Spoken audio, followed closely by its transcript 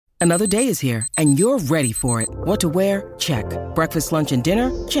Another day is here, and you're ready for it. What to wear? Check. Breakfast, lunch, and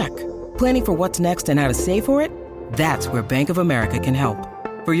dinner? Check. Planning for what's next and how to save for it? That's where Bank of America can help.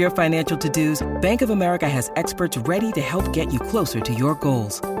 For your financial to-dos, Bank of America has experts ready to help get you closer to your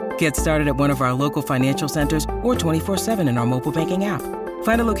goals. Get started at one of our local financial centers or 24/7 in our mobile banking app.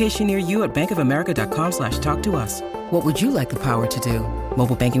 Find a location near you at bankofamerica.com/talktous. What would you like the power to do?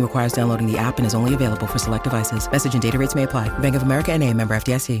 Mobile banking requires downloading the app and is only available for select devices. Message and data rates may apply. Bank of America N.A., member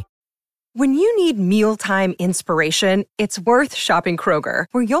FDIC. When you need mealtime inspiration, it's worth shopping Kroger,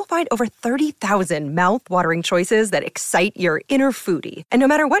 where you'll find over 30,000 mouth-watering choices that excite your inner foodie. And no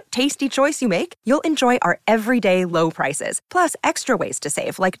matter what tasty choice you make, you'll enjoy our everyday low prices, plus extra ways to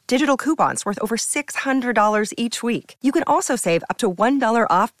save, like digital coupons worth over $600 each week. You can also save up to $1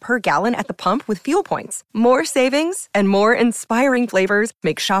 off per gallon at the pump with fuel points. More savings and more inspiring flavors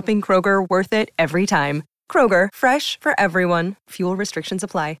make shopping Kroger worth it every time. Kroger, fresh for everyone. Fuel restrictions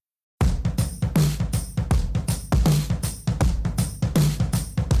apply.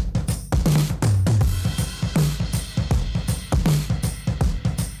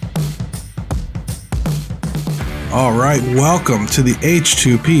 All right, welcome to the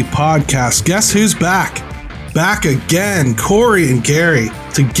H2P podcast. Guess who's back? Back again, Corey and Gary,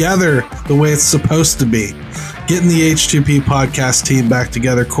 together the way it's supposed to be. Getting the H2P podcast team back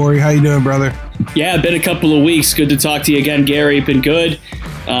together. Corey, how you doing, brother? Yeah, been a couple of weeks. Good to talk to you again, Gary. Been good.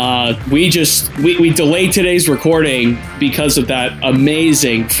 We delayed today's recording because of that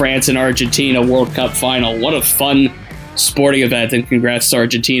amazing France and Argentina World Cup final. What a fun sporting event, and congrats to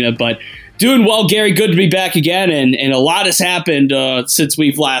Argentina. But doing well, Gary. Good to be back again, and a lot has happened since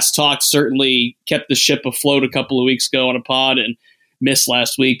we've last talked. Certainly kept the ship afloat a couple of weeks ago on a pod and missed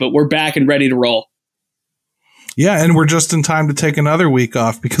last week, but we're back and ready to roll. Yeah, and we're just in time to take another week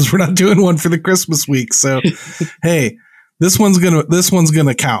off because we're not doing one for the Christmas week. So, hey, this one's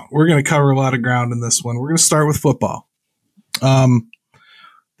gonna count. We're gonna cover a lot of ground in this one. We're gonna start with football. The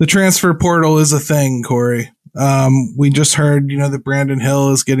transfer portal is a thing, Corey. We just heard, that Brandon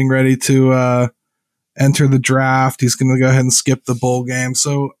Hill is getting ready to enter the draft. He's going to go ahead and skip the bowl game.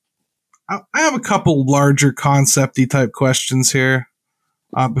 So I have a couple larger concept-y type questions here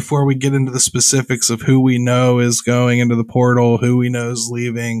before we get into the specifics of who we know is going into the portal, who we know is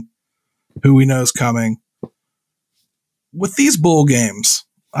leaving, who we know is coming. With these bowl games,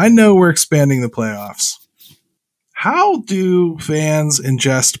 I know we're expanding the playoffs. How do fans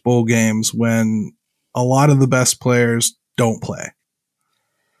ingest bowl games when a lot of the best players don't play?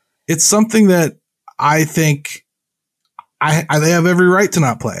 It's something that I think they have every right to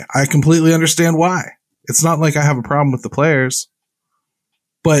not play. I completely understand why. It's not like I have a problem with the players,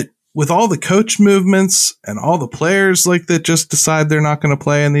 but with all the coach movements and all the players like that just decide they're not going to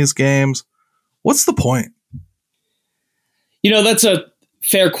play in these games, what's the point? That's a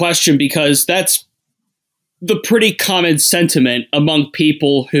fair question because that's the pretty common sentiment among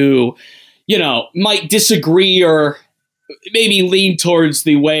people who might disagree or maybe lean towards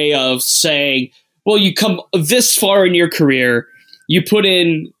the way of saying, well, you come this far in your career, you put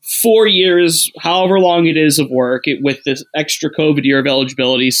in 4 years, however long it is of work with this extra COVID year of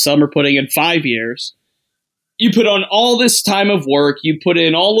eligibility. Some are putting in 5 years. You put on all this time of work. You put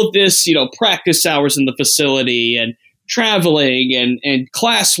in all of this, practice hours in the facility and traveling and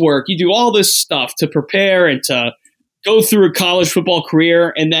classwork. You do all this stuff to prepare and to go through a college football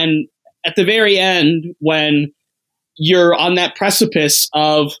career. And then at the very end, when you're on that precipice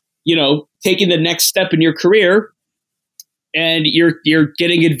of, taking the next step in your career and you're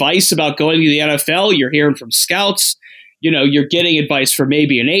getting advice about going to the NFL, you're hearing from scouts, you're getting advice from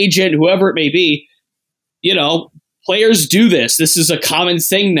maybe an agent, whoever it may be, players do this. This is a common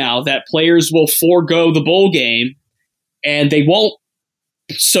thing now that players will forego the bowl game and they won't,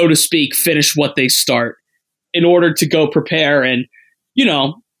 so to speak, finish what they start in order to go prepare. And,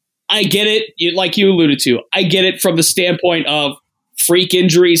 I get it, like you alluded to. I get it from the standpoint of freak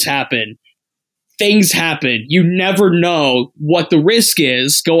injuries happen. Things happen. You never know what the risk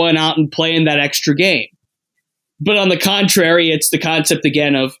is going out and playing that extra game. But on the contrary, it's the concept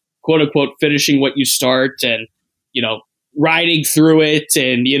again of quote unquote finishing what you start and, riding through it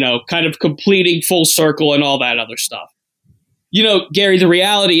and, kind of completing full circle and all that other stuff. Gary, the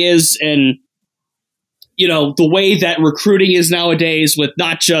reality is, and the way that recruiting is nowadays with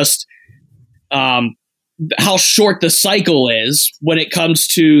not just how short the cycle is when it comes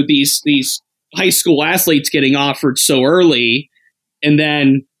to these high school athletes getting offered so early. And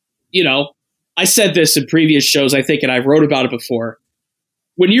then, I said this in previous shows, I think, and I wrote about it before.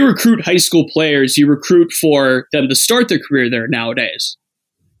 When you recruit high school players, you recruit for them to start their career there nowadays.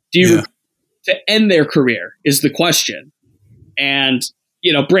 Do you recruit to end their career is the question. And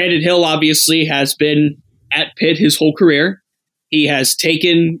Brandon Hill obviously has been at Pitt his whole career. He has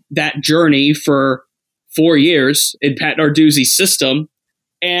taken that journey for 4 years in Pat Narduzzi's system,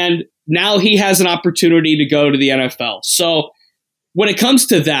 and now he has an opportunity to go to the NFL. So when it comes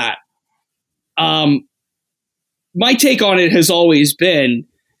to that, my take on it has always been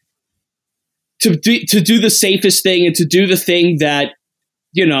to do the safest thing and to do the thing that,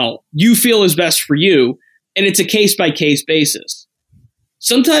 you feel is best for you. And it's a case-by-case basis.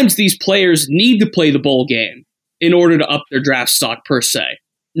 Sometimes these players need to play the bowl game in order to up their draft stock per se.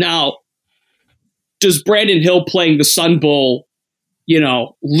 Now, does Brandon Hill playing the Sun Bowl,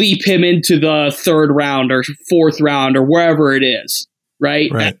 leap him into the 3rd round or 4th round or wherever it is,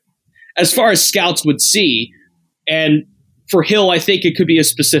 right? As far as scouts would see. And for Hill, I think it could be a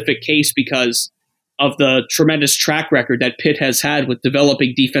specific case because of the tremendous track record that Pitt has had with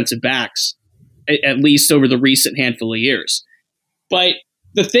developing defensive backs, at least over the recent handful of years. But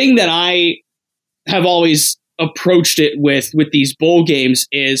the thing that I have always approached it with these bowl games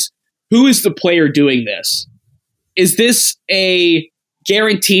is, who is the player doing this? Is this a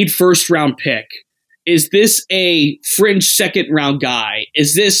guaranteed 1st round pick? Is this a fringe 2nd round guy?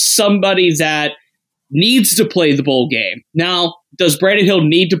 Is this somebody that needs to play the bowl game? Now, does Brandon Hill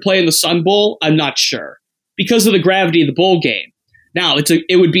need to play in the Sun Bowl? I'm not sure because of the gravity of the bowl game. Now,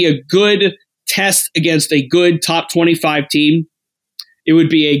 it would be a good test against a good top 25 team. It would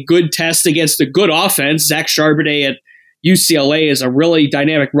be a good test against a good offense. Zach Charbonnet at UCLA is a really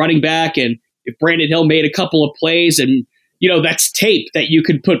dynamic running back, and if Brandon Hill made a couple of plays, and that's tape that you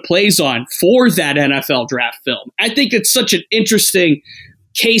could put plays on for that NFL draft film. I think it's such an interesting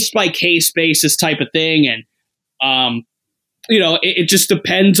case-by-case basis type of thing, and it just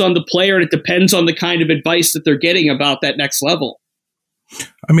depends on the player, and it depends on the kind of advice that they're getting about that next level.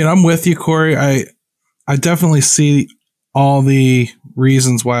 I mean, I'm with you, Corey. I definitely see all the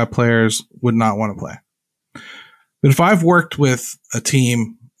reasons why players would not want to play. But if I've worked with a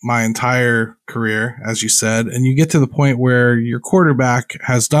team my entire career, as you said, and you get to the point where your quarterback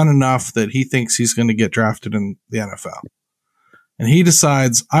has done enough that he thinks he's going to get drafted in the NFL, and he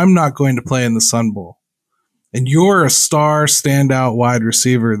decides, I'm not going to play in the Sun Bowl, and you're a star standout wide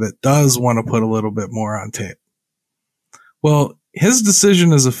receiver that does want to put a little bit more on tape, well, his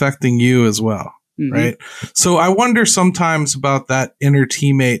decision is affecting you as well. Mm-hmm. Right. So I wonder sometimes about that inner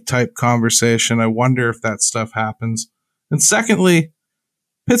teammate type conversation. I wonder if that stuff happens. And secondly,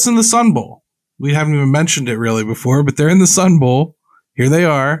 Pitt's in the Sun Bowl. We haven't even mentioned it really before, but they're in the Sun Bowl. Here they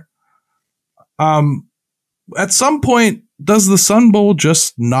are. At some point, does the Sun Bowl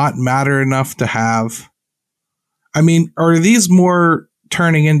just not matter enough to have? I mean, are these more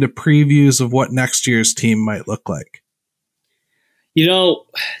turning into previews of what next year's team might look like?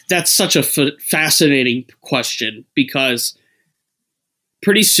 That's such a fascinating question, because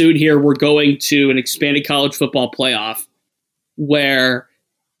pretty soon here we're going to an expanded college football playoff where,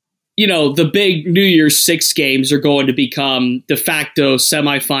 the big New Year's 6 games are going to become de facto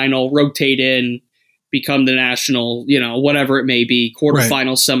semifinal, rotate in, become the national, whatever it may be,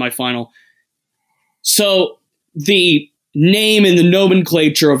 quarterfinal, semifinal. So the name and the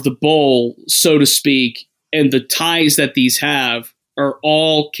nomenclature of the bowl, so to speak, and the ties that these have are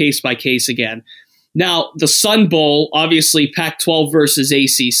all case by case again. Now, the Sun Bowl, obviously Pac-12 versus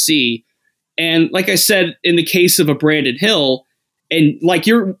ACC. And like I said, in the case of a Brandon Hill, and like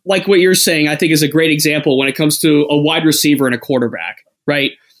what you're saying, I think is a great example when it comes to a wide receiver and a quarterback,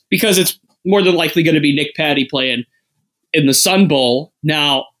 right? Because it's more than likely going to be Nick Patty playing in the Sun Bowl.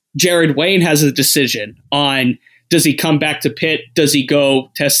 Now, Jared Wayne has a decision on, does he come back to Pitt? Does he go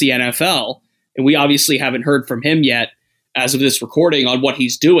test the NFL? And we obviously haven't heard from him yet as of this recording on what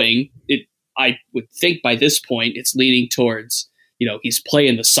he's doing. I would think by this point it's leaning towards, he's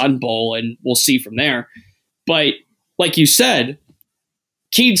playing the Sun Bowl, and we'll see from there. But like you said,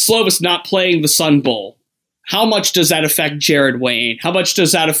 Kedon Slovis not playing the Sun Bowl, how much does that affect Jared Wayne? How much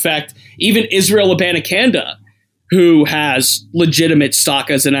does that affect even Israel Abanikanda, who has legitimate stock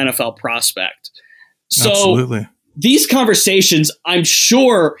as an NFL prospect? So absolutely. These conversations, I'm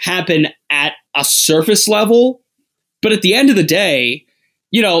sure, happen at a surface level, but at the end of the day,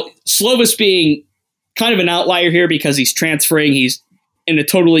 Slovis being kind of an outlier here because he's transferring, he's in a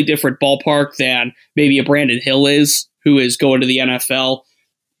totally different ballpark than maybe a Brandon Hill is, who is going to the NFL.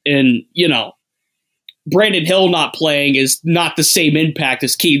 And, Brandon Hill not playing is not the same impact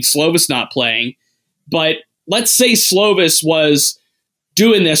as Kedon Slovis not playing. But let's say Slovis was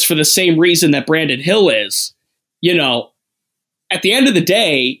doing this for the same reason that Brandon Hill is. At the end of the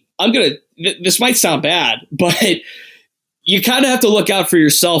day, this might sound bad, but you kind of have to look out for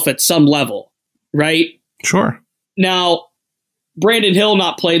yourself at some level, right? Sure. Now, Brandon Hill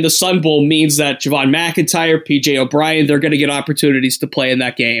not playing the Sun Bowl means that Javon McIntyre, PJ O'Brien, they're going to get opportunities to play in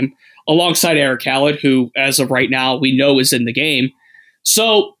that game alongside Eric Hallett, who, as of right now, we know is in the game.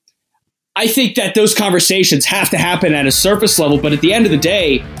 So I think that those conversations have to happen at a surface level. But at the end of the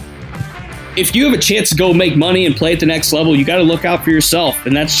day, if you have a chance to go make money and play at the next level, you got to look out for yourself.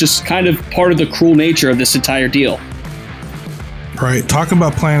 And that's just kind of part of the cruel nature of this entire deal. Right. Talking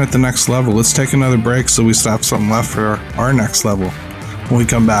about playing at the next level, let's take another break so we still have something left for our next level when we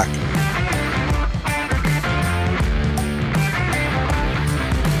come back.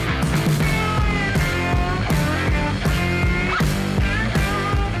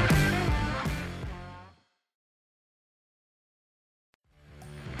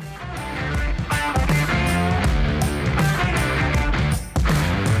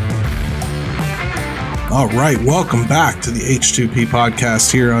 All right, welcome back to the H2P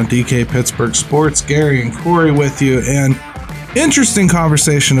podcast here on DK Pittsburgh Sports. Gary and Corey with you, and interesting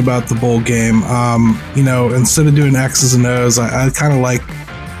conversation about the bowl game. Instead of doing X's and O's, I kind of like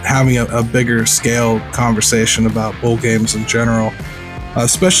having a bigger scale conversation about bowl games in general,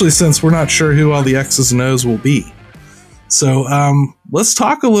 especially since we're not sure who all the X's and O's will be. So let's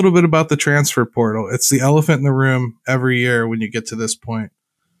talk a little bit about the transfer portal. It's the elephant in the room every year when you get to this point.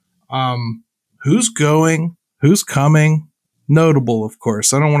 Who's going? Who's coming? Notable, of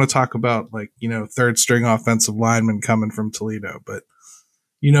course. I don't want to talk about third string offensive lineman coming from Toledo, but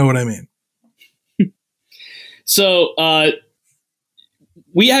you know what I mean. So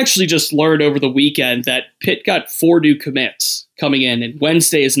we actually just learned over the weekend that Pitt got 4 new commits coming in, and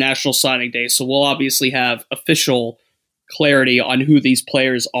Wednesday is National Signing Day, so we'll obviously have official clarity on who these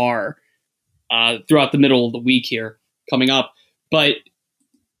players are throughout the middle of the week here coming up. But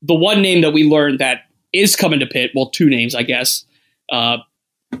the one name that we learned that is coming to Pitt, well, 2 names, I guess,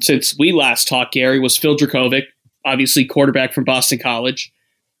 since we last talked, Gary, was Phil Dracovic, obviously quarterback from Boston College,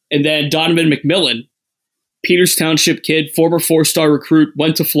 and then Donovan McMillan, Peters Township kid, former 4-star recruit,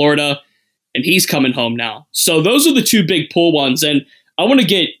 went to Florida, and he's coming home now. So those are the 2 big pull ones, and I want to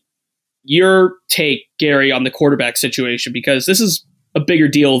get your take, Gary, on the quarterback situation, because this is a bigger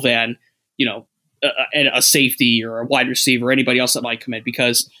deal than, a safety or a wide receiver or anybody else that might come in,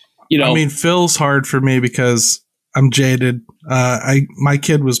 because, Phil's hard for me because I'm jaded. My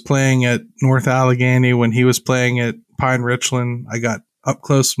kid was playing at North Allegheny when he was playing at Pine Richland. I got up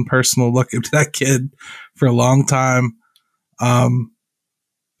close and personal look at that kid for a long time. I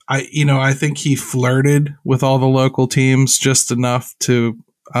think he flirted with all the local teams just enough to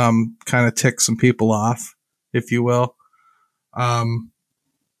kind of tick some people off, if you will.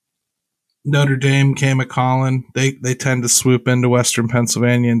 Notre Dame came a calling. They tend to swoop into Western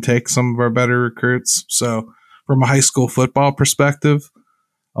Pennsylvania and take some of our better recruits. So from a high school football perspective,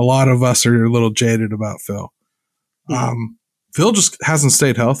 a lot of us are a little jaded about Phil. Phil just hasn't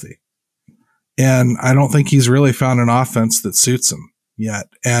stayed healthy. And I don't think he's really found an offense that suits him yet.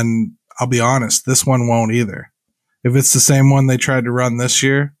 And I'll be honest, this one won't either. If it's the same one they tried to run this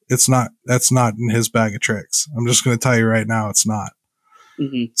year, that's not in his bag of tricks. I'm just going to tell you right now, it's not.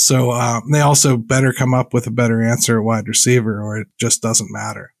 Mm-hmm. So they also better come up with a better answer at wide receiver, or it just doesn't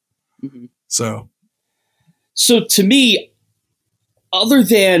matter. Mm-hmm. So to me, other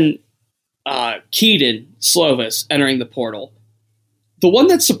than Keaton Slovis entering the portal, the one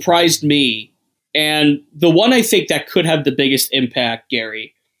that surprised me, and the one I think that could have the biggest impact,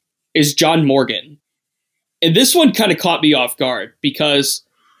 Gary, is John Morgan. And this one kind of caught me off guard because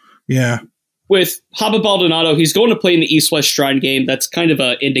with Haba Baldonado, he's going to play in the East-West Shrine game. That's kind of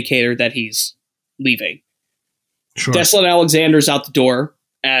an indicator that he's leaving. Sure. Deslin Alexander's out the door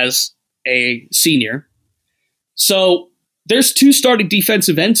as a senior. So there's 2 starting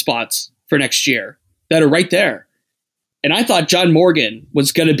defensive end spots for next year that are right there. And I thought John Morgan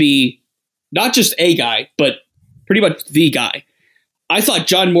was going to be not just a guy, but pretty much the guy. I thought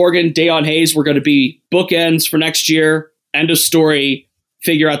John Morgan, Deion Hayes were going to be bookends for next year. End of story.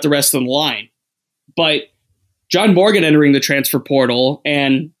 Figure out the rest of the line. But John Morgan entering the transfer portal,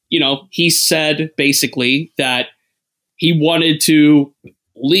 and, he said basically that he wanted to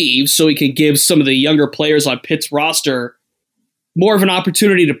leave so he could give some of the younger players on Pitt's roster more of an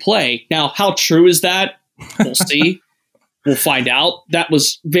opportunity to play. Now, how true is that? We'll see. We'll find out. That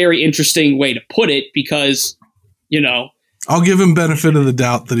was a very interesting way to put it because, I'll give him benefit of the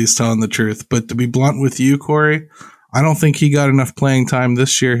doubt that he's telling the truth. But to be blunt with you, Corey, I don't think he got enough playing time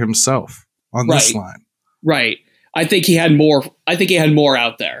this year himself on this line. Right. I think he had more. I think he had more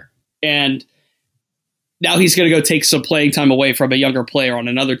out there. And now he's going to go take some playing time away from a younger player on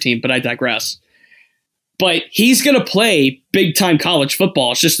another team, but I digress. But he's going to play big-time college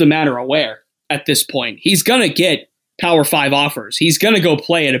football. It's just a matter of where at this point. He's going to get Power 5 offers. He's going to go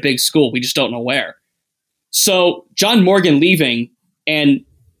play at a big school. We just don't know where. So John Morgan leaving and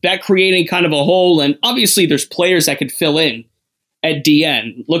that creating kind of a hole. And obviously there's players that could fill in at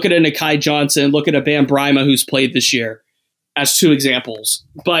DN. Look at a Nakai Johnson. Look at a Bam Brima who's played this year as 2 examples.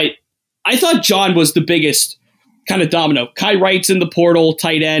 But I thought John was the biggest kind of domino. Kai Wright's in the portal,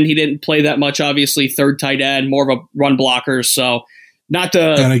 tight end. He didn't play that much, obviously. 3rd tight end, more of a run blocker. So not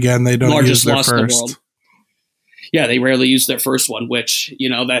the and again, they don't largest use their loss in the world. Yeah, they rarely use their first one, which,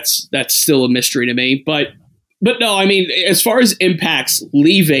 that's still a mystery to me. But no, I mean, as far as impacts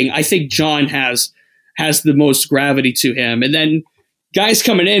leaving, I think John has the most gravity to him. And then guys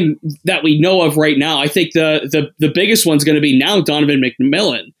coming in that we know of right now, I think the biggest one's going to be now Donovan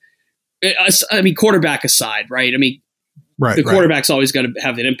McMillan. I mean, quarterback aside, right? I mean, the quarterback's always going to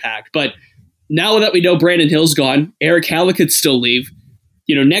have an impact. But now that we know Brandon Hill's gone, Eric Hallett could still leave.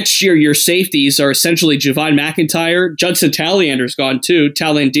 Next year, your safeties are essentially Javon McIntyre. Judson Tallander's gone too.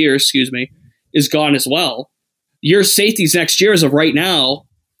 Tallandier, is gone as well. Your safeties next year, as of right now,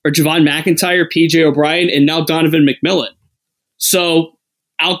 are Javon McIntyre, PJ O'Brien, and now Donovan McMillan. So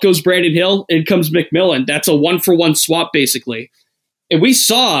out goes Brandon Hill, in comes McMillan. That's a 1-for-1 swap, basically. And we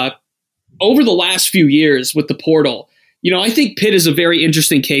saw over the last few years with the portal, I think Pitt is a very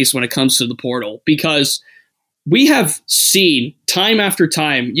interesting case when it comes to the portal because we have seen time after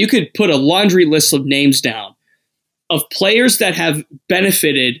time, you could put a laundry list of names down of players that have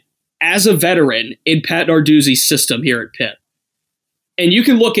benefited as a veteran in Pat Narduzzi's system here at Pitt. And you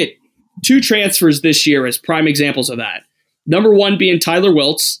can look at 2 transfers this year as prime examples of that. Number 1 being Tyler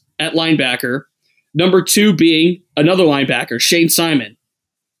Wiltz at linebacker. Number 2 being another linebacker, Shane Simon.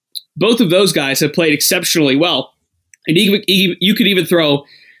 Both of those guys have played exceptionally well. And you could even throw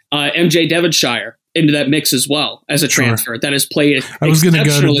MJ Devonshire into that mix as well as a transfer that has played I was going to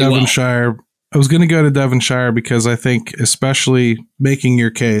go to well. Devonshire. I was going to go to Devonshire because I think, especially making your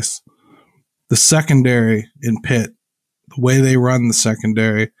case, the secondary in Pitt, the way they run the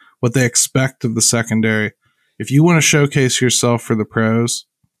secondary, what they expect of the secondary, if you want to showcase yourself for the pros,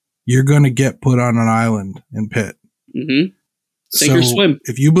 you're going to get put on an island in Pitt. Mm-hmm. Sink or swim.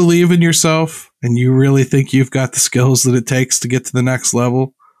 If you believe in yourself and you really think you've got the skills that it takes to get to the next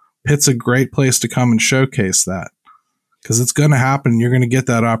level, Pitt's a great place to come and showcase that because it's going to happen. You're going to get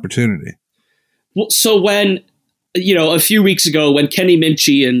that opportunity. Well, so when, a few weeks ago when Kenny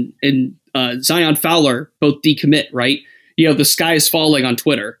Minchie and Zion Fowler both decommit, right? The sky is falling on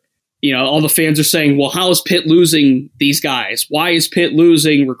Twitter. All the fans are saying, well, how is Pitt losing these guys? Why is Pitt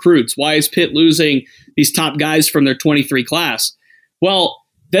losing recruits? Why is Pitt losing these top guys from their 23 class? Well,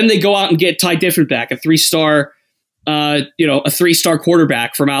 then they go out and get Ty Diffenbach, a 3-star, a 3-star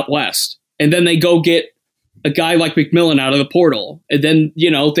quarterback from out west. And then they go get a guy like McMillan out of the portal. And then,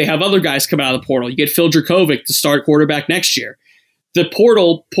 they have other guys come out of the portal. You get Phil Dracovic to start quarterback next year. The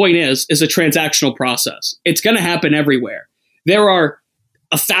portal, point is a transactional process. It's going to happen everywhere. There are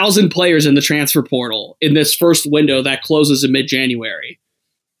 1,000 players in the transfer portal in this first window that closes in mid-January.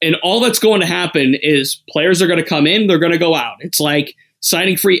 And all that's going to happen is players are going to come in, they're going to go out. It's like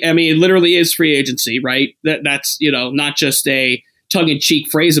signing it literally is free agency, right? That's, not just a tongue-in-cheek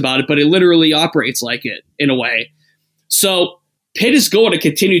phrase about it, but it literally operates like it in a way. So Pitt is going to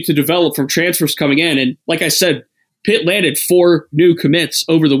continue to develop from transfers coming in. And like I said, Pitt landed 4 new commits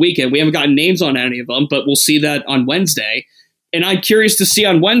over the weekend. We haven't gotten names on any of them, but we'll see that on Wednesday. And I'm curious to see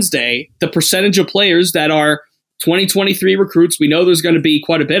on Wednesday the percentage of players that are 2023 recruits. We know there's going to be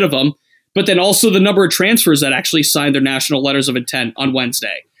quite a bit of them, but then also the number of transfers that actually signed their national letters of intent on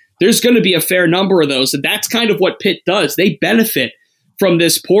Wednesday. There's going to be a fair number of those, and that's kind of what Pitt does. They benefit from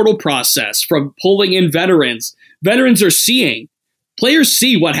this portal process, from pulling in veterans. Veterans are players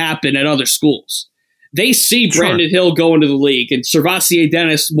see what happened at other schools. They see Brandon Hill go into the league, and Servassier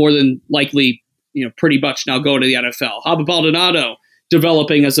Dennis more than likely, pretty much now going to the NFL. Haba Baldonado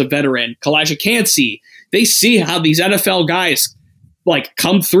developing as a veteran. Kalijah Cansey. They see how these NFL guys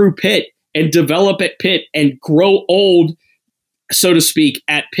come through Pitt and develop at Pitt and grow old, so to speak,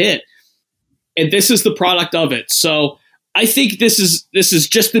 at Pitt. And this is the product of it. So I think this is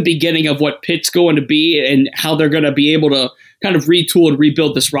just the beginning of what Pitt's going to be and how they're going to be able to kind of retool and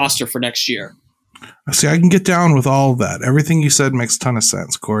rebuild this roster for next year. See, I can get down with all of that. Everything you said makes a ton of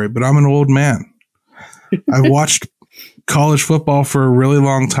sense, Corey, but I'm an old man. I've watched college football for a really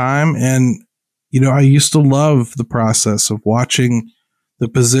long time, and I used to love the process of watching the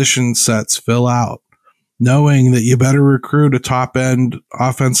position sets fill out, knowing that you better recruit a top-end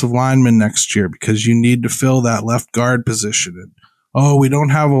offensive lineman next year because you need to fill that left guard position. And, we don't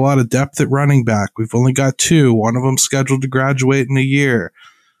have a lot of depth at running back. We've only got 2. One of them scheduled to graduate in a year.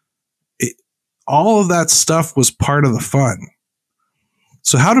 all of that stuff was part of the fun.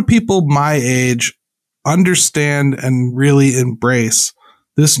 So how do people my age understand and really embrace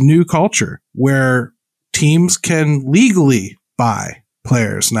this new culture where teams can legally buy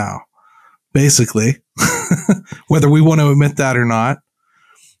players now, basically, whether we want to admit that or not.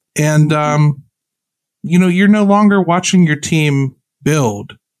 And, you're no longer watching your team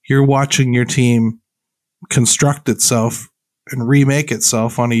build. You're watching your team construct itself and remake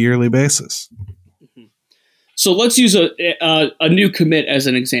itself on a yearly basis. So let's use a new commit as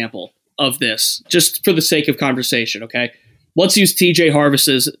an example of this, just for the sake of conversation, okay? Let's use TJ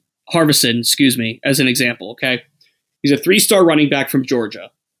Harvison, as an example, okay? He's a 3-star running back from Georgia,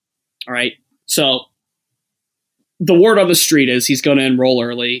 all right? So the word on the street is he's going to enroll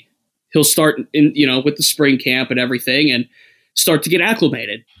early. He'll start with the spring camp and everything and start to get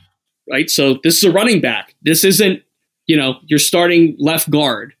acclimated, right? So this is a running back. This isn't, you're starting left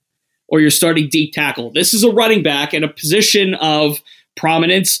guard or you're starting deep tackle. This is a running back in a position of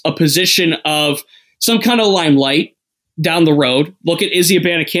prominence, a position of some kind of limelight down the road. Look at Izzy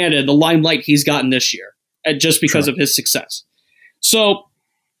Abanikanda, the limelight he's gotten this year, just because of his success. So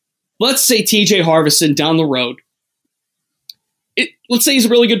let's say TJ Harvison down the road, let's say he's a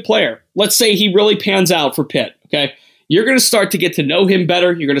really good player. Let's say he really pans out for Pitt, okay? You're going to start to get to know him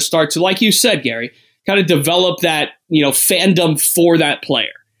better. You're going to start to, like you said, Gary, kind of develop that, fandom for that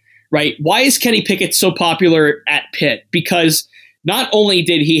player, right? Why is Kenny Pickett so popular at Pitt? Because not only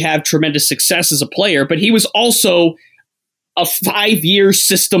did he have tremendous success as a player, but he was also a 5-year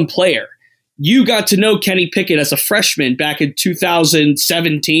system player. You got to know Kenny Pickett as a freshman back in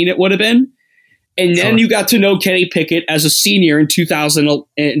 2017, it would have been. And then you got to know Kenny Pickett as a senior in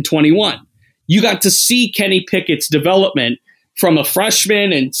 2021. You got to see Kenny Pickett's development from a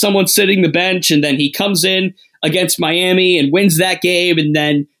freshman and someone sitting the bench, and then he comes in against Miami and wins that game, and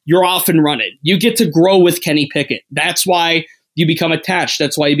then you're off and running. You get to grow with Kenny Pickett. That's why you become attached.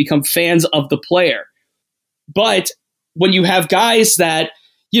 That's why you become fans of the player. But when you have guys that,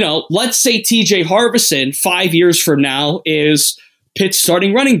 let's say TJ Harvison 5 years from now is Pitt's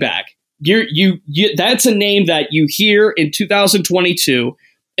starting running back. That's a name that you hear in 2022,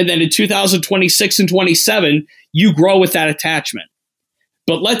 and then in 2026 and 27, you grow with that attachment.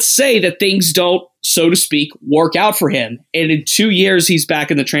 But let's say that things don't, so to speak, work out for him, and in 2 years he's back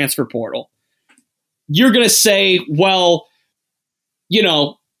in the transfer portal. You're going to say, well, you're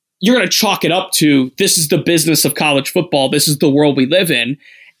going to chalk it up to this is the business of college football. This is the world we live in.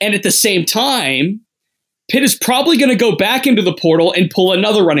 And at the same time, Pitt is probably going to go back into the portal and pull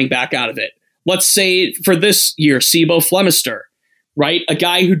another running back out of it. Let's say for this year, Sibo Flemister, right? A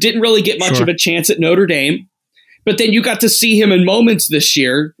guy who didn't really get much of a chance at Notre Dame, but then you got to see him in moments this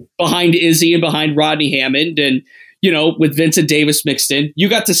year behind Izzy and behind Rodney Hammond and, with Vincent Davis mixed in. You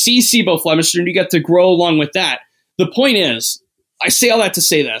got to see Sibo Flemister and you got to grow along with that. The point is, I say all that to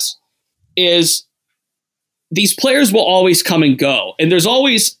say this, is these players will always come and go. And I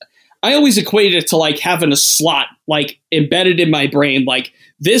always equated it to like having a slot like embedded in my brain. Like,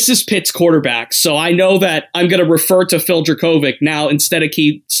 this is Pitt's quarterback, so I know that I'm going to refer to Phil Dracovic now instead of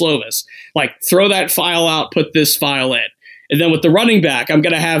Keith Slovis. Like, throw that file out, put this file in. And then with the running back, I'm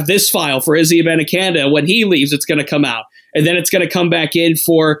going to have this file for Izzy Abanikanda. When he leaves, it's going to come out. And then it's going to come back in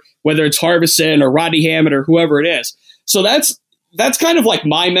for whether it's Harbison or Rodney Hammond or whoever it is. So that's kind of like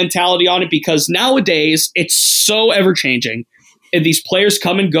my mentality on it, because nowadays it's so ever-changing. And these players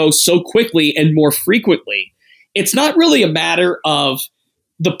come and go so quickly and more frequently. It's not really a matter of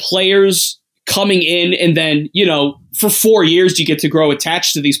the players coming in and then, for 4 years you get to grow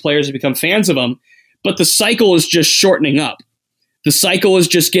attached to these players and become fans of them. But the cycle is just shortening up. The cycle is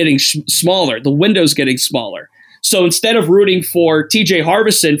just getting smaller. The window's getting smaller. So instead of rooting for TJ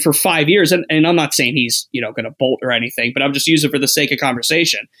Harvison for 5 years, and I'm not saying he's, going to bolt or anything, but I'm just using it for the sake of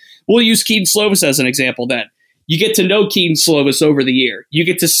conversation. We'll use Keaton Slovis as an example then. You get to know Keaton Slovis over the year. You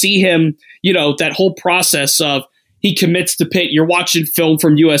get to see him, that whole process of he commits to Pitt. You're watching film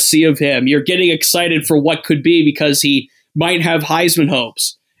from USC of him. You're getting excited for what could be because he might have Heisman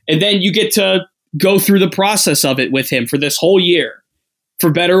hopes. And then you get to go through the process of it with him for this whole year,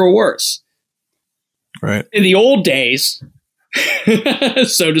 for better or worse. Right. In the old days,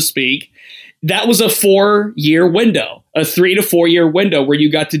 so to speak, that was a 4-year window, a 3 to 4 year window where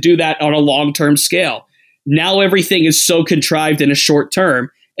you got to do that on a long-term scale. Now everything is so contrived in a short term,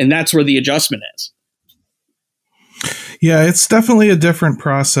 and that's where the adjustment is. Yeah, it's definitely a different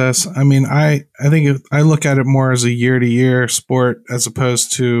process. I mean, I think I look at it more as a year-to-year sport as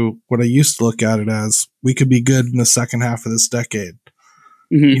opposed to what I used to look at it as. We could be good in the second half of this decade.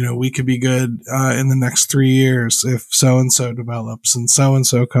 Mm-hmm. We could be good in the next 3 years if so-and-so develops and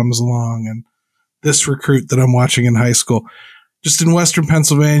so-and-so comes along. And this recruit that I'm watching in high school. Just in Western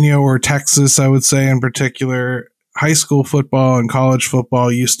Pennsylvania or Texas, I would say in particular, high school football and college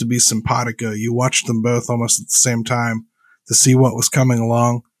football used to be simpatico. You watched them both almost at the same time to see what was coming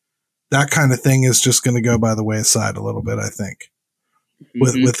along. That kind of thing is just going to go by the wayside a little bit, I think,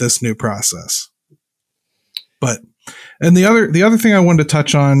 with this new process. And the other thing I wanted to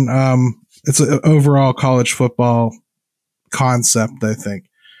touch on, it's an overall college football concept, I think.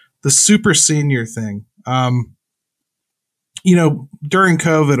 The super senior thing. During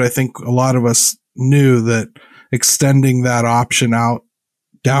COVID, I think a lot of us knew that extending that option out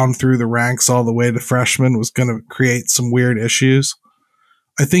down through the ranks all the way to freshmen was going to create some weird issues.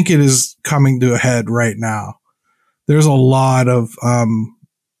 I think it is coming to a head right now. There's a lot of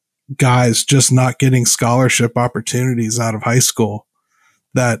guys just not getting scholarship opportunities out of high school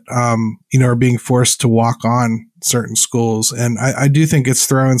that, are being forced to walk on certain schools. And I do think it's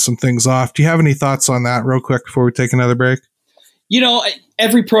throwing some things off. Do you have any thoughts on that real quick before we take another break?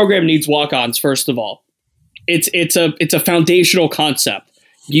 Every program needs walk-ons, first of all. It's a foundational concept.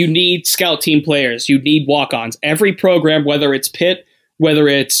 You need scout team players. You need walk-ons. Every program, whether it's Pitt, whether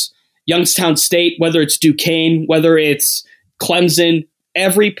it's Youngstown State, whether it's Duquesne, whether it's Clemson,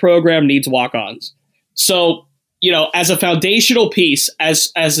 every program needs walk-ons. So, as a foundational piece,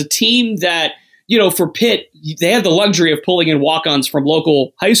 as a team that, for Pitt, they have the luxury of pulling in walk-ons from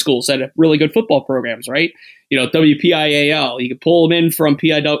local high schools that have really good football programs, right? WPIAL, you can pull them in from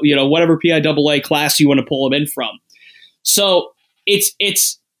whatever PIAA class you want to pull them in from. So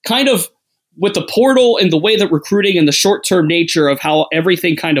it's kind of with the portal and the way that recruiting and the short-term nature of how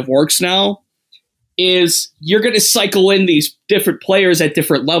everything kind of works now is you're going to cycle in these different players at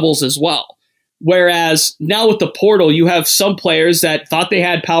different levels as well. Whereas now with the portal, you have some players that thought they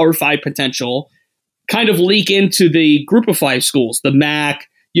had Power 5 potential kind of leak into the Group of 5 schools, the MAC,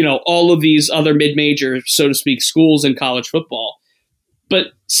 all of these other mid-major, so to speak, schools in college football. But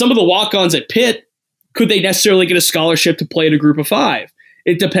some of the walk-ons at Pitt, could they necessarily get a scholarship to play at a Group of 5?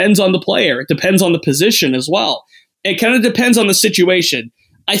 It depends on the player. It depends on the position as well. It kind of depends on the situation.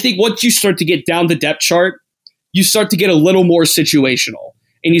 I think once you start to get down the depth chart, you start to get a little more situational.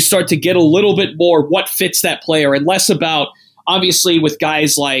 And you start to get a little bit more what fits that player and less about, obviously, with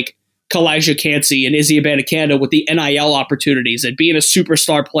guys like Kalijah Cansey and Izzy Abanikanda with the NIL opportunities and being a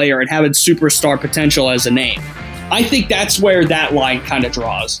superstar player and having superstar potential as a name. I think that's where that line kind of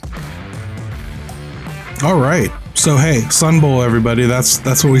draws. All right. So, hey, Sun Bowl, everybody. That's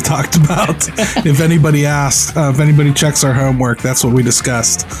what we talked about. If anybody asked, if anybody checks our homework, that's what we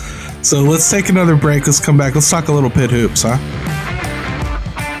discussed. So let's take another break. Let's come back. Let's talk a little Pitt hoops, huh?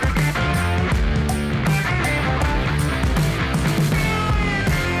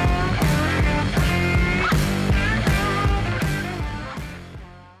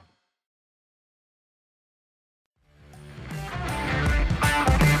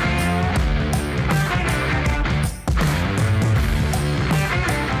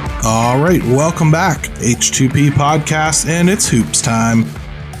 All right, welcome back, H2P Podcast, and it's hoops time.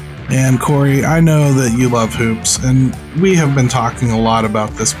 And Corey, I know that you love hoops, and we have been talking a lot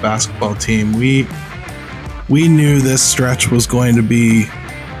about this basketball team. We knew this stretch was going to be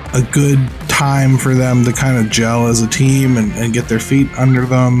a good time for them to kind of gel as a team and get their feet under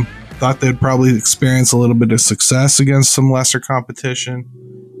them. Thought they'd probably experience a little bit of success against some lesser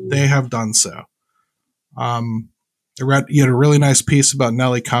competition. They have done so. You had a really nice piece about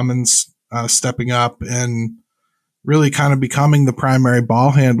Nelly Cummins stepping up and really kind of becoming the primary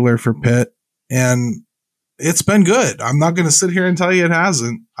ball handler for Pitt. And it's been good. I'm not going to sit here and tell you it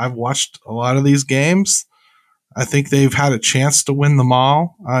hasn't. I've watched a lot of these games. I think they've had a chance to win them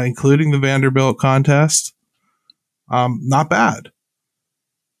all, including the Vanderbilt contest. Not bad.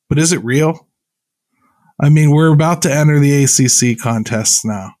 But is it real? I mean, we're about to enter the ACC contests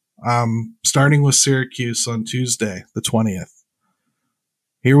now. Starting with Syracuse on Tuesday, the 20th.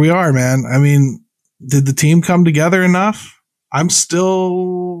 Here we are, man. I mean, did the team come together enough? I'm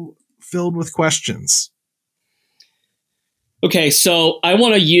still filled with questions. Okay, so I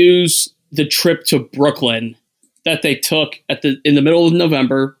want to use the trip to Brooklyn that they took in the middle of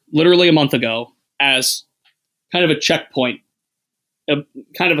November, literally a month ago, as kind of a checkpoint,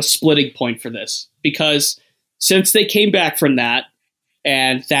 kind of a splitting point for this. Because since they came back from that,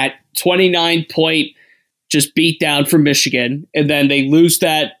 and that 29-point just beat down from Michigan, and then they lose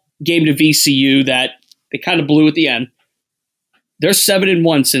that game to VCU that they kind of blew at the end. They're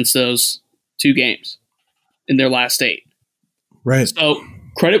 7-1 since those two games in their last 8. Right. So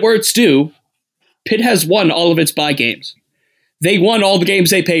credit where it's due. Pitt has won all of its bye games. They won all the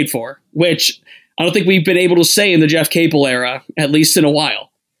games they paid for, which I don't think we've been able to say in the Jeff Capel era, at least in a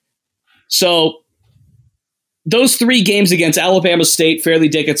while. So those 3 games against Alabama State, Fairleigh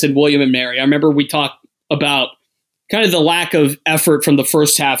Dickinson, William and Mary, I remember we talked about kind of the lack of effort from the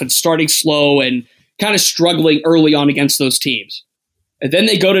first half and starting slow and kind of struggling early on against those teams. And then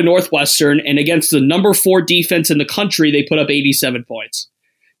they go to Northwestern, and against the number 4 defense in the country, they put up 87 points.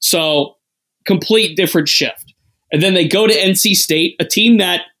 So complete different shift. And then they go to NC State, a team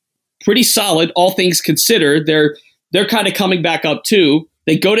that pretty solid, all things considered. They're kind of coming back up too.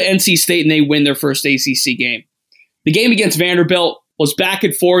 They go to NC State and they win their first ACC game. The game against Vanderbilt was back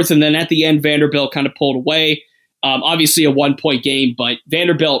and forth, and then at the end, Vanderbilt kind of pulled away. Obviously a 1-point game, but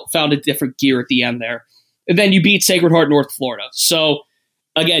Vanderbilt found a different gear at the end there. And then you beat Sacred Heart North Florida. So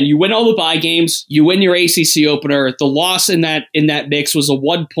again, you win all the bye games, you win your ACC opener. The loss in that mix was a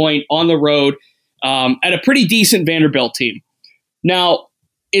 1 point on the road at a pretty decent Vanderbilt team. Now,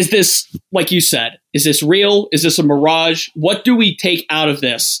 is this, like you said, is this real? Is this a mirage? What do we take out of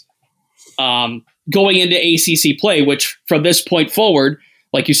this going into ACC play, which from this point forward,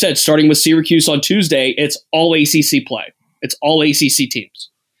 like you said, starting with Syracuse on Tuesday, it's all ACC play. It's all ACC teams.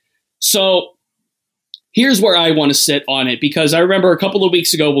 So here's where I want to sit on it, because I remember a couple of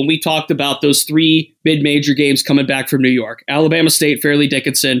weeks ago when we talked about those 3 mid-major games coming back from New York, Alabama State, Fairleigh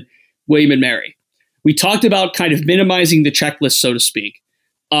Dickinson, William and Mary. We talked about kind of minimizing the checklist, so to speak,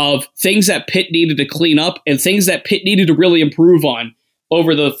 of things that Pitt needed to clean up and things that Pitt needed to really improve on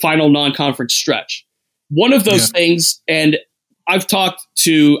over the final non-conference stretch. One of those things, and I talked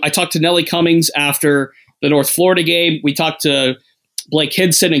to Nellie Cummings after the North Florida game. We talked to Blake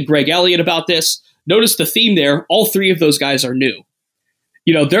Hinson and Greg Elliott about this. Notice the theme there. All 3 of those guys are new.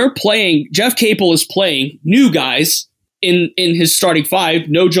 They're playing. Jeff Capel is playing new guys in his starting 5.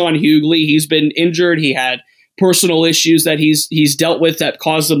 No John Hughley. He's been injured. He had personal issues that he's dealt with that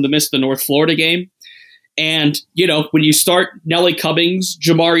caused him to miss the North Florida game. And, when you start Nellie Cummings,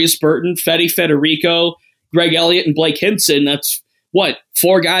 Jamarius Burton, Fede Federico, Greg Elliott, and Blake Hinson, that's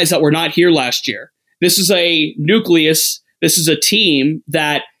 4 guys that were not here last year. This is a nucleus. This is a team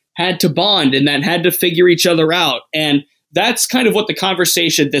that had to bond and that had to figure each other out. And that's kind of what the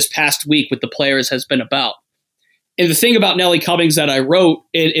conversation this past week with the players has been about. And the thing about Nellie Cummings that I wrote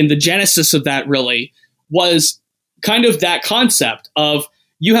in the genesis of that really was kind of that concept of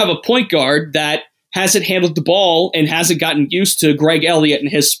you have a point guard that hasn't handled the ball and hasn't gotten used to Greg Elliott in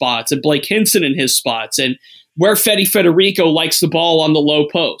his spots and Blake Hinson in his spots and where Fede Federico likes the ball on the low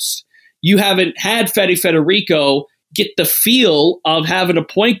post. You haven't had Fede Federico get the feel of having a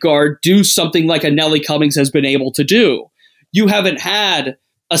point guard do something like a Nellie Cummings has been able to do. You haven't had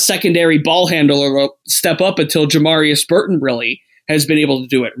a secondary ball handler step up until Jamarius Burton really has been able to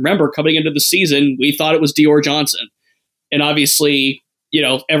do it. Remember, coming into the season, we thought it was Dior Johnson. And obviously,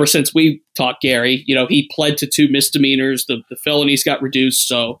 ever since we talked Gary, he pled to 2 misdemeanors. The felonies got reduced.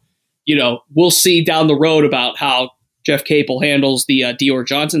 So, we'll see down the road about how Jeff Capel handles the Dior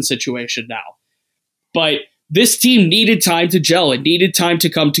Johnson situation now. But this team needed time to gel. It needed time to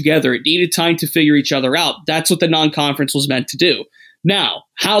come together. It needed time to figure each other out. That's what the non-conference was meant to do. Now,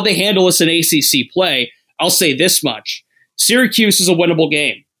 how they handle us in ACC play, I'll say this much. Syracuse is a winnable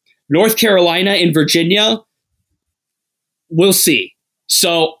game. North Carolina and Virginia, we'll see.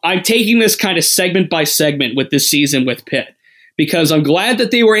 So I'm taking this kind of segment by segment with this season with Pitt, because I'm glad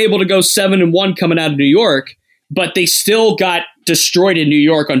that they were able to go 7-1 coming out of New York, but they still got destroyed in New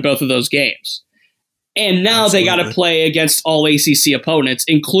York on both of those games. And now Absolutely. They got to play against all ACC opponents,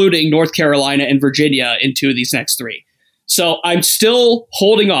 including North Carolina and Virginia in 2 of these next 3. So I'm still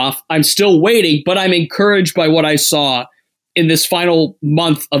holding off. I'm still waiting, but I'm encouraged by what I saw in this final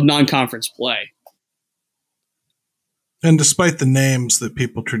month of non-conference play. And despite the names that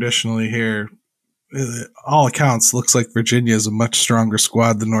people traditionally hear, all accounts looks like Virginia is a much stronger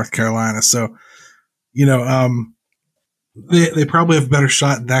squad than North Carolina. So, they probably have a better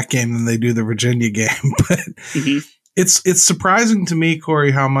shot in that game than they do the Virginia game. But it's surprising to me,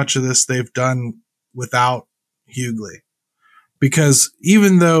 Corey, how much of this they've done without Hughley. Because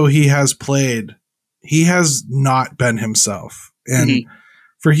even though he has played, he has not been himself. And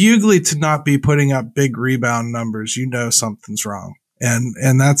for Hughley to not be putting up big rebound numbers, something's wrong.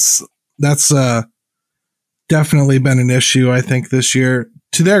 And that's definitely been an issue, I think, this year.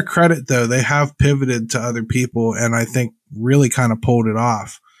 To their credit, though, they have pivoted to other people and I think really kind of pulled it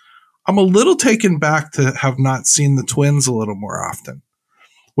off. I'm a little taken back to have not seen the Twins a little more often.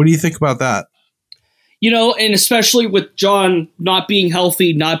 What do you think about that? And especially with John not being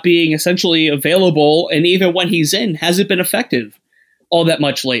healthy, not being essentially available, and even when he's in, hasn't been effective all that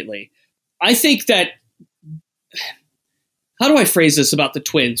much lately. I think that, how do I phrase this about the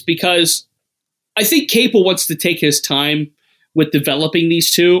Twins? Because I think Capel wants to take his time with developing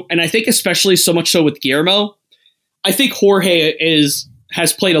these 2, and I think especially so much so with Guillermo, I think Jorge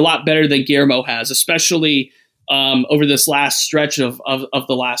has played a lot better than Guillermo has, especially over this last stretch of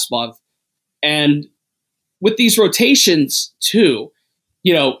the last month. And with these rotations too,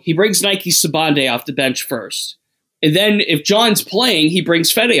 he brings Nike Sibande off the bench first. And then if John's playing, he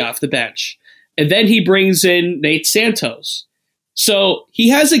brings Fede off the bench. And then he brings in Nate Santos. So he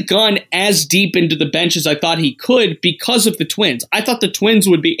hasn't gone as deep into the bench as I thought he could because of the Twins. I thought the Twins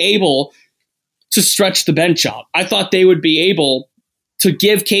would be able to stretch the bench out. I thought they would be able to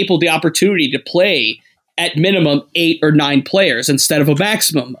give Capel the opportunity to play at minimum 8 or 9 players instead of a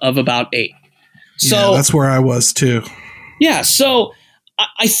maximum of about 8. So that's where I was too. Yeah, so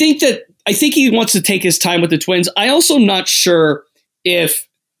I think he wants to take his time with the Twins. I also not sure if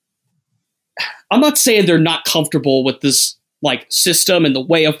I'm not saying they're not comfortable with this system and the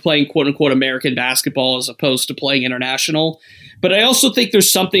way of playing quote unquote American basketball as opposed to playing international. But I also think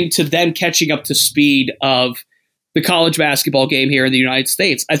there's something to them catching up to speed of the college basketball game here in the United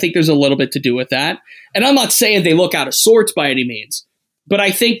States. I think there's a little bit to do with that. And I'm not saying they look out of sorts by any means, but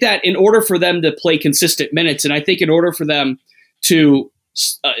I think that in order for them to play consistent minutes, and I think in order for them to,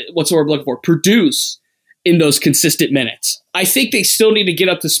 what's the word I'm looking for, produce in those consistent minutes, I think they still need to get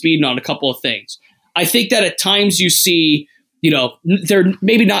up to speed on a couple of things. I think that at times you see, they're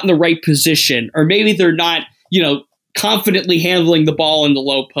maybe not in the right position, or maybe they're not, confidently handling the ball in the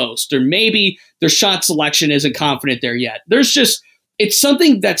low post, or maybe their shot selection isn't confident there yet. It's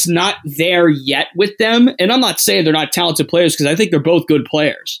something that's not there yet with them. And I'm not saying they're not talented players, because I think they're both good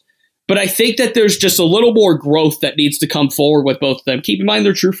players. But I think that there's just a little more growth that needs to come forward with both of them. Keep in mind,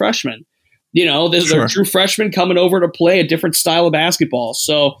 they're true freshmen. They're true freshmen coming over to play a different style of basketball.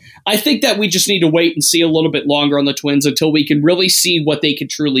 So I think that we just need to wait and see a little bit longer on the Twins until we can really see what they can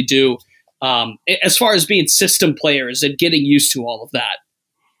truly do as far as being system players and getting used to all of that.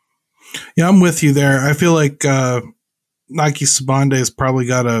 Yeah, I'm with you there. I feel like Nike Sibande has probably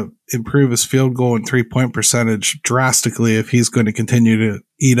got to improve his field goal and 3-point percentage drastically if he's going to continue to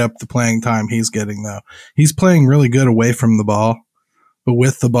eat up the playing time he's getting, though. He's playing really good away from the ball, but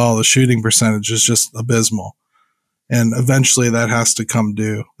with the ball, the shooting percentage is just abysmal. And eventually that has to come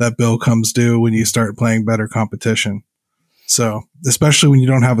due. That bill comes due when you start playing better competition. So, especially when you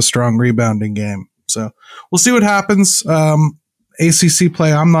don't have a strong rebounding game. So, we'll see what happens. ACC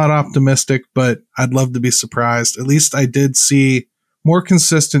play, I'm not optimistic, but I'd love to be surprised. At least I did see more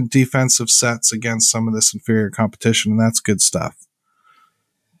consistent defensive sets against some of this inferior competition, and that's good stuff.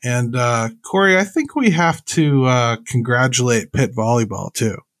 And Corey, I think we have to congratulate Pitt Volleyball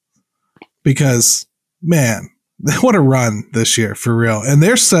too, because, man, what a run this year, for real. And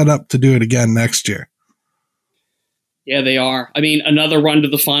they're set up to do it again next year. Yeah, they are. I mean, another run to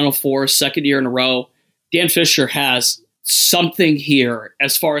the Final Four, second year in a row. Dan Fisher has something here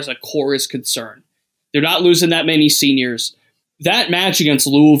as far as a core is concerned. They're not losing that many seniors. That match against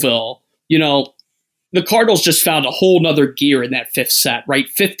Louisville, the Cardinals just found a whole nother gear in that fifth set, right?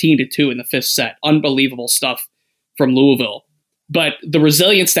 15-2 in the fifth set. Unbelievable stuff from Louisville. But the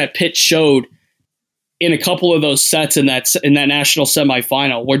resilience that Pitt showed in a couple of those sets in that national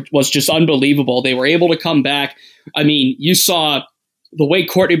semifinal was just unbelievable. They were able to come back. I mean, you saw the way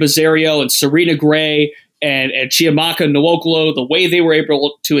Courtney Bazzario and Serena Gray and Chiamaka Nwokolo, the way they were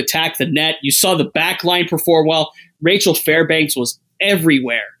able to attack the net. You saw the back line perform well. Rachel Fairbanks was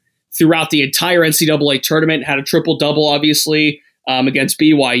everywhere throughout the entire NCAA tournament, had a triple-double, obviously, against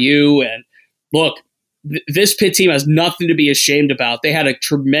BYU. And look, this Pitt team has nothing to be ashamed about. They had a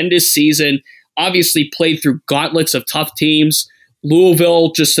tremendous season, obviously played through gauntlets of tough teams.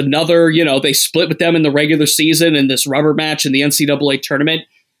 Louisville, just another, they split with them in the regular season in this rubber match in the NCAA tournament.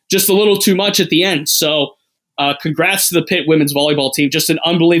 Just a little too much at the end. So congrats to the Pitt women's volleyball team. Just an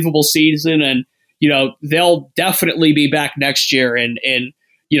unbelievable season. And, they'll definitely be back next year in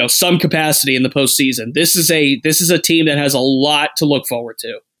some capacity in the postseason. This is a team that has a lot to look forward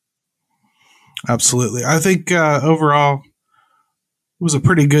to. Absolutely. I think overall it was a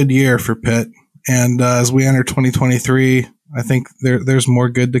pretty good year for Pitt. And as we enter 2023, I think there's more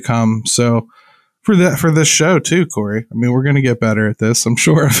good to come. So for this show too, Corey, I mean, we're going to get better at this. I'm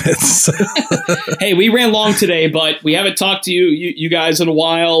sure of it. Hey, we ran long today, but we haven't talked to you guys in a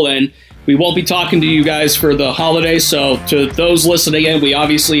while, and we won't be talking to you guys for the holidays. So to those listening in, we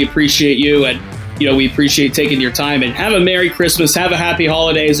obviously appreciate you, and we appreciate taking your time. And have a Merry Christmas, have a happy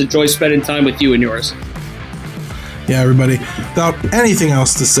holidays, enjoy spending time with you and yours. Yeah, everybody. Without anything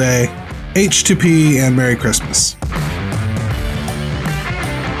else to say, H2P and Merry Christmas.